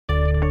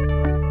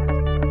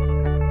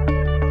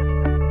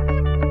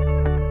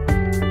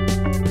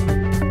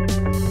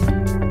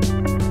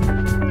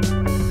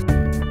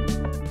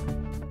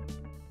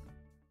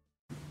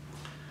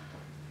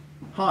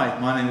Hi,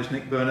 my name is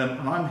Nick Burnham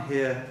and I'm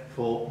here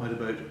for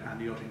Motorboat and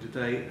Yachting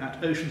Today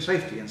at Ocean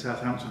Safety in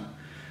Southampton,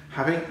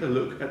 having a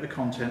look at the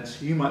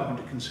contents you might want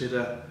to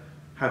consider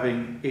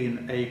having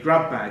in a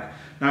grab bag.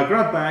 Now, a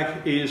grab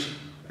bag is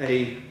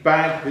a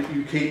bag that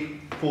you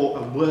keep for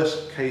a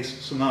worst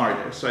case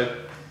scenario. So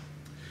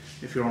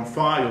if you're on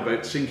fire, your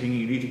boat's sinking,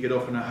 you need to get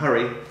off in a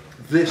hurry,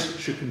 this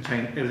should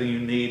contain everything you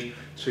need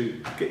to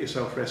get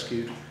yourself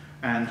rescued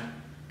and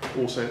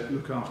also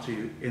look after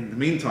you in the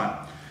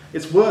meantime.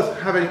 It's worth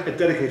having a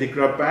dedicated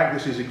grab bag.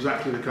 This is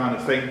exactly the kind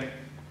of thing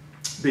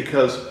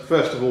because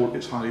first of all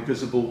it's highly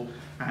visible,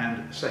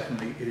 and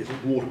secondly it is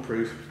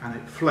waterproof and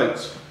it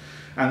floats.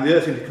 And the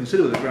other thing to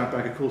consider with a grab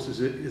bag, of course,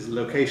 is the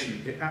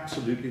location. It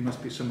absolutely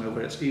must be somewhere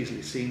where it's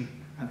easily seen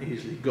and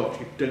easily got.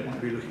 You don't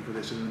want to be looking for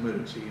this in an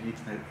emergency, you need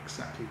to know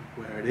exactly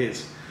where it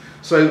is.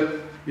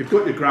 So you've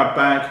got your grab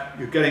bag,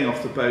 you're getting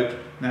off the boat.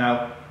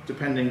 Now,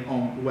 depending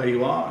on where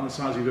you are and the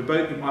size of your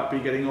boat, you might be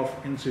getting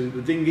off into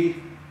the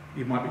dinghy,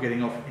 you might be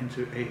getting off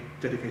into a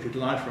dedicated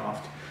life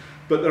raft.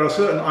 But there are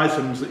certain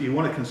items that you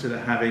want to consider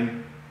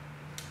having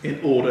in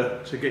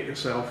order to get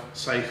yourself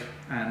safe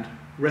and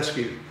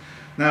rescued.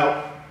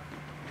 Now,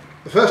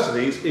 the first of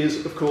these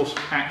is, of course,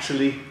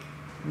 actually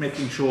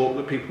making sure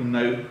that people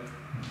know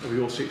of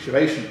your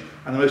situation.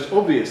 And the most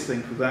obvious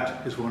thing for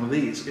that is one of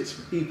these. It's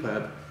an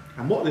EPIRB.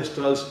 And what this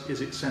does is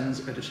it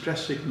sends a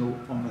distress signal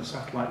on the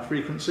satellite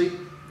frequency.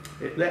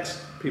 It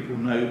lets people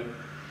know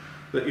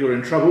that you're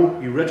in trouble.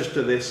 You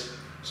register this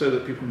so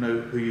that people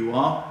know who you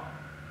are,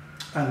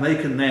 and they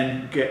can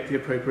then get the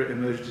appropriate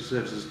emergency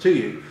services to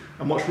you.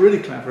 And what's really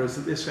clever is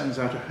that this sends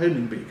out a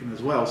homing beacon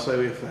as well.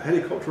 So if a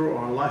helicopter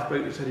or a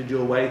lifeboat is headed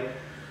your way,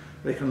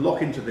 they can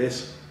lock into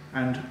this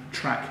and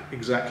track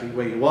exactly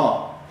where you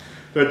are.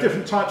 There are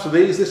different types of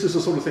these. This is the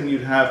sort of thing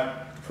you'd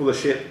have for the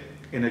ship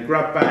in a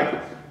grab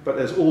bag, but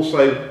there's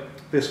also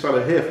this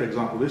fellow here, for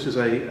example. This is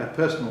a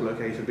personal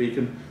locator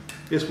beacon.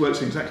 This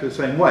works in exactly the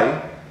same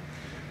way,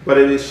 but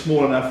it is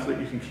small enough that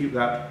you can keep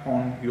that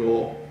on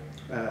your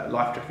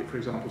life jacket, for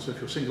example. So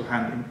if you're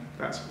single-handing,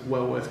 that's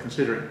well worth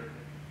considering.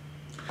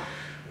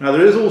 Now,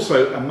 there is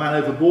also a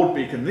man overboard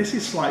beacon. This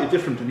is slightly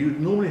different, and you'd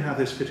normally have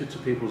this fitted to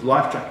people's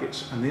life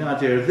jackets. And the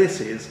idea of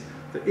this is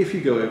that if you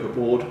go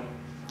overboard,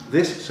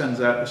 this sends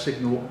out a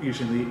signal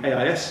using the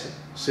AIS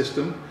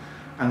system,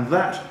 and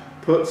that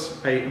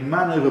puts a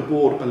man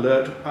overboard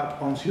alert up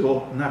onto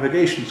your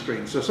navigation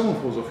screen. So if someone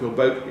falls off your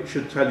boat, it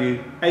should tell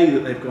you A,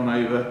 that they've gone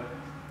over,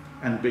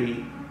 and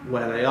B,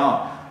 where they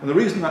are. And the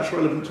reason that's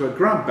relevant to a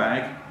grab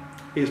bag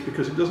is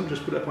because it doesn't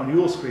just put it up on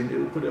your screen, it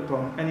will put it up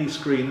on any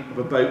screen of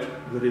a boat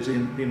that is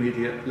in the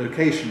immediate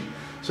location.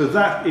 So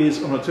that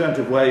is an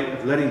alternative way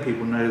of letting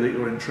people know that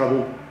you're in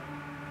trouble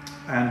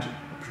and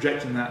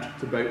projecting that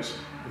to boats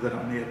that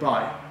are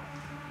nearby.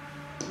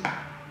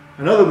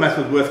 Another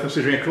method worth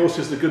considering, of course,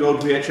 is the good old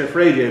VHF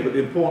radio, but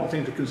the important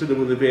thing to consider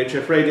with the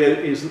VHF radio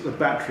is that the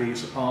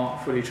batteries are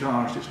fully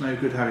charged. It's no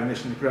good having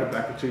this in the grab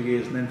bag for 2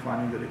 years and then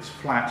finding that it's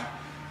flat.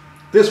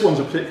 This one's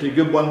a particularly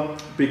good one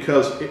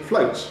because it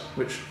floats,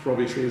 which for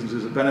obvious reasons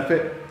is a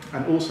benefit,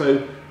 and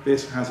also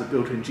this has a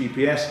built-in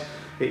GPS.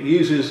 It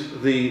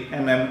uses the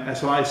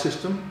MMSI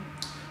system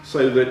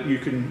so that you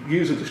can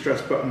use a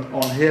distress button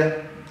on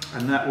here,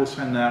 and that will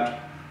send out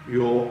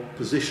your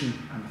position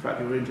and the fact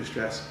that you're in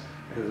distress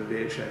over the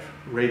VHF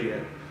radio.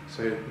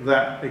 So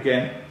that,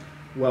 again,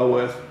 well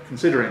worth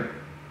considering.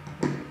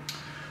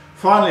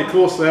 Finally, of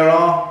course, there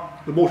are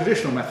the more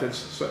traditional methods,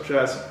 such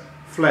as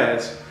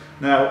flares.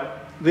 Now,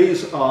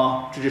 these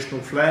are traditional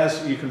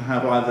flares. You can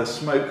have either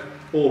smoke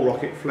or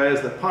rocket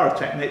flares. They're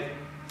pyrotechnic,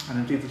 and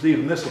indeed there's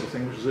even this sort of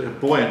thing, which is a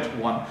buoyant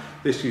one.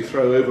 This you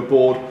throw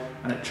overboard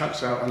and it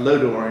chucks out a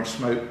load of orange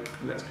smoke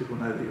and lets people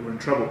know that you're in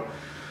trouble.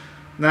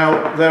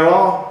 Now, there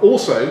are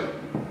also,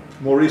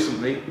 more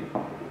recently,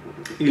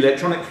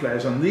 electronic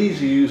flares, and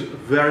these use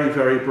very,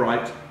 very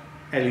bright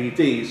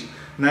LEDs.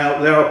 Now,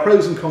 there are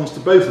pros and cons to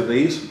both of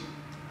these.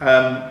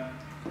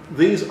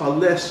 These are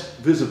less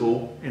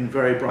visible in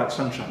very bright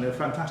sunshine. They're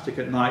fantastic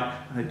at night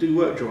and they do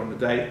work during the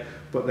day,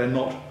 but they're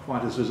not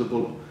quite as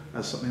visible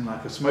as something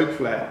like a smoke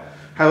flare.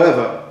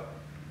 However,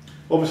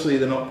 obviously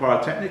they're not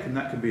pyrotechnic, and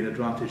that can be an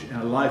advantage in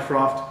a life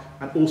raft,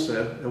 and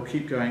also they'll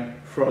keep going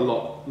for a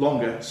lot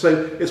longer.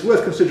 So it's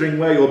worth considering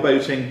where you're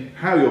boating,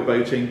 how you're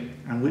boating,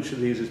 and which of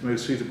these is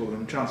most suitable,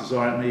 and chances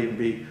are it may even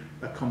be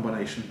a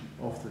combination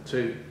of the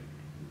two.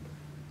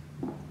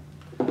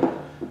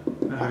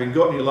 Now, having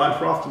gotten your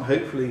life raft and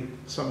hopefully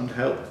summoned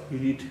help, you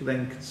need to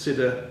then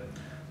consider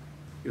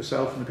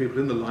yourself and the people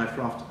in the life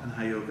raft and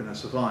how you're going to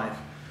survive.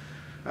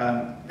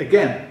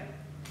 Again,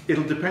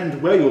 it'll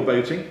depend where you're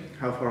boating,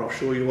 how far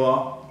offshore you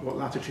are, what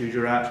latitude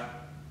you're at,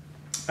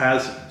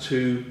 as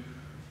to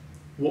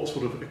what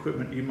sort of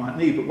equipment you might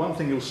need. But one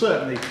thing you'll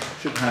certainly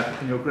should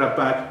have in your grab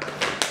bag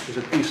is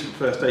a decent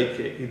first aid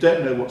kit. You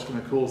don't know what's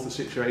going to cause the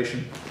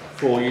situation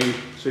for you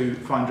to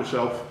find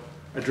yourself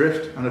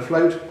adrift and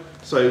afloat,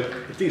 so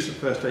a decent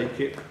first aid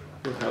kit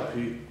will help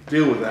you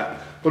deal with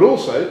that. But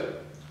also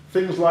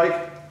things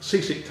like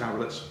seasick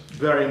tablets,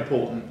 very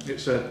important.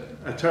 It's a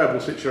terrible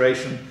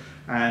situation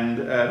and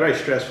very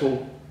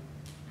stressful,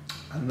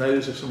 and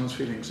those, if someone's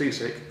feeling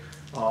seasick,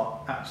 are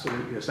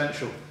absolutely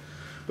essential.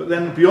 But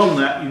then beyond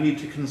that, you need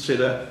to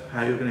consider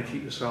how you're going to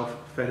keep yourself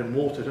fed and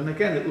watered. And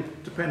again, it will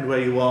depend where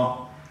you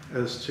are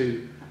as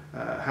to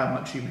how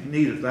much you may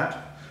need of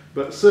that.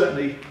 But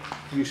certainly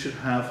you should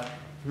have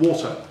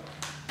water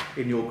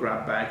in your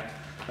grab bag.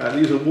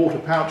 These are water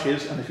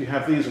pouches, and if you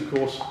have these, of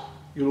course,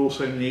 you'll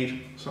also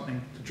need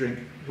something to drink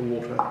the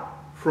water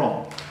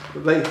from.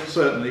 But they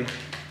certainly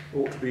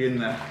ought to be in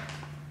there.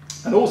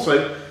 And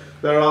also,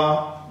 there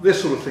are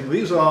this sort of thing.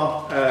 These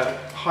are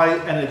high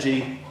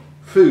energy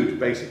food,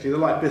 basically. They're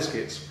like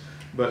biscuits,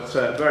 but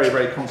very,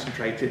 very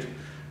concentrated.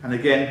 And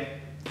again,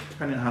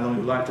 depending on how long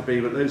you like to be,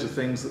 but those are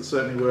things that are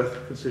certainly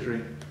worth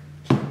considering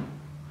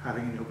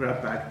having in your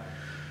grab bag.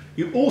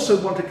 You also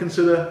want to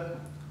consider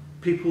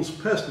people's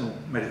personal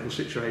medical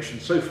situation.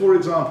 So for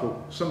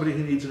example, somebody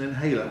who needs an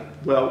inhaler,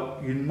 well,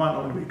 you might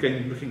not want to be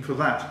going looking for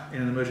that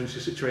in an emergency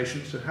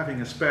situation, so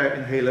having a spare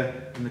inhaler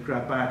in the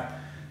grab bag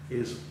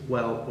is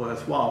well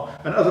worthwhile.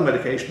 And other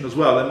medication as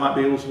well. There might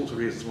be all sorts of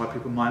reasons why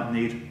people might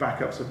need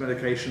backups of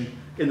medication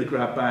in the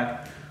grab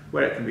bag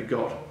where it can be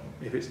got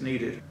if it's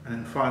needed. And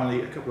then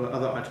finally, a couple of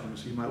other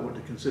items you might want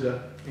to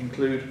consider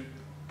include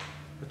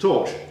a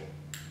torch.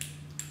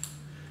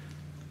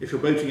 If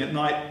you're boating at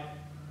night,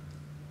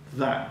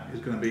 that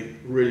is going to be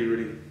really,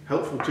 really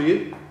helpful to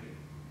you.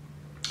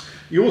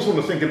 You also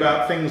want to think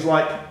about things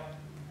like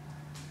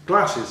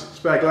glasses,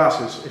 spare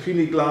glasses. If you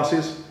need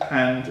glasses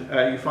and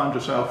you find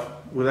yourself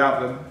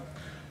without them,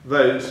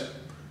 those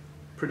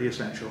pretty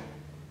essential.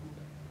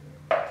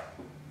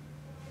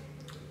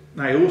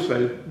 Now you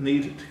also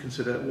need to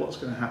consider what's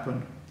going to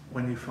happen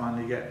when you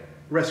finally get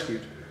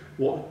rescued,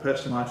 what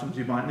personal items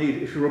you might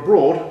need. If you're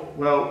abroad,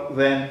 well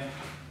then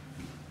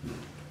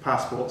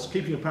passports.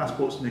 Keeping your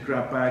passports in your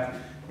grab bag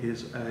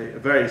is a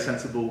very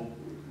sensible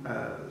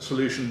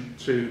solution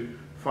to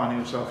finding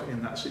yourself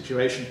in that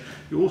situation.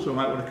 You also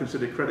might want to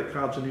consider credit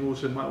cards, and you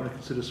also might want to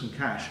consider some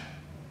cash.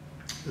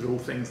 They're all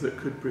things that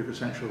could prove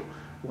essential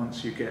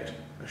once you get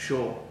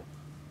ashore.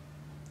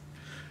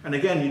 And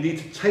again, you need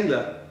to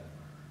tailor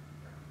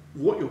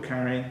what you're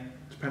carrying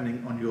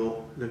depending on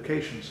your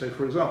location. So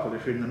for example,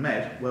 if you're in the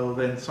Med, well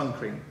then sun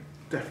cream.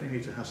 Definitely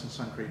need to have some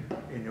sun cream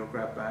in your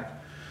grab bag.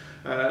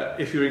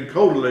 If you're in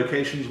colder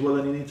locations, well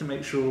then you need to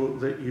make sure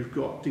that you've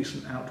got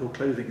decent outdoor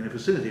clothing in the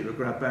vicinity of a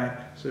grab bag,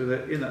 so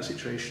that in that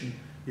situation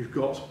you've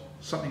got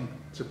something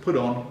to put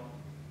on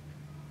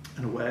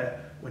and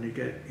wear when you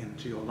get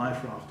into your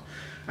life raft.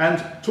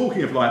 And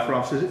talking of life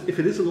rafts, if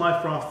it is a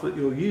life raft that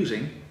you're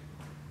using,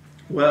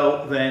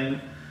 well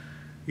then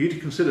you need to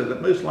consider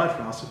that most life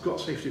rafts have got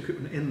safety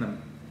equipment in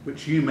them,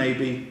 which you may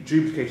be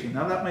duplicating.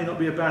 Now that may not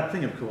be a bad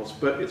thing, of course,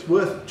 but it's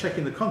worth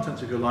checking the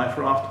contents of your life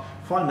raft,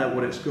 find out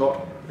what it's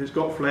got. If it's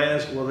got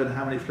flares, well then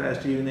how many flares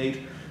do you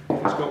need?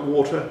 If it's got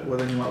water, well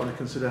then you might want to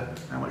consider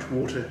how much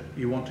water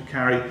you want to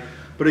carry.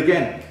 But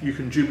again, you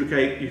can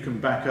duplicate, you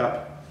can back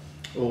up,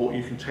 or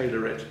you can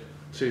tailor it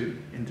to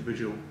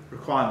individual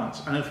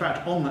requirements. And in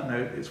fact, on that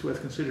note, it's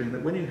worth considering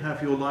that when you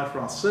have your life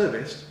raft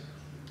serviced,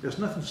 there's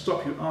nothing to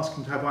stop you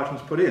asking to have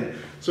items put in.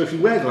 So if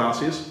you wear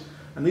glasses,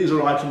 and these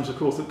are items, of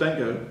course, that don't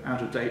go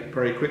out of date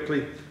very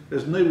quickly,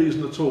 there's no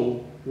reason at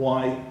all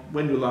why,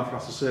 when your life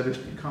raft is serviced,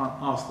 you can't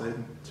ask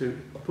them to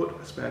put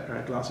a spare pair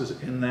of glasses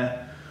in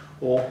there,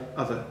 or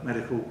other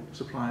medical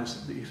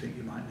supplies that you think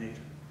you might need.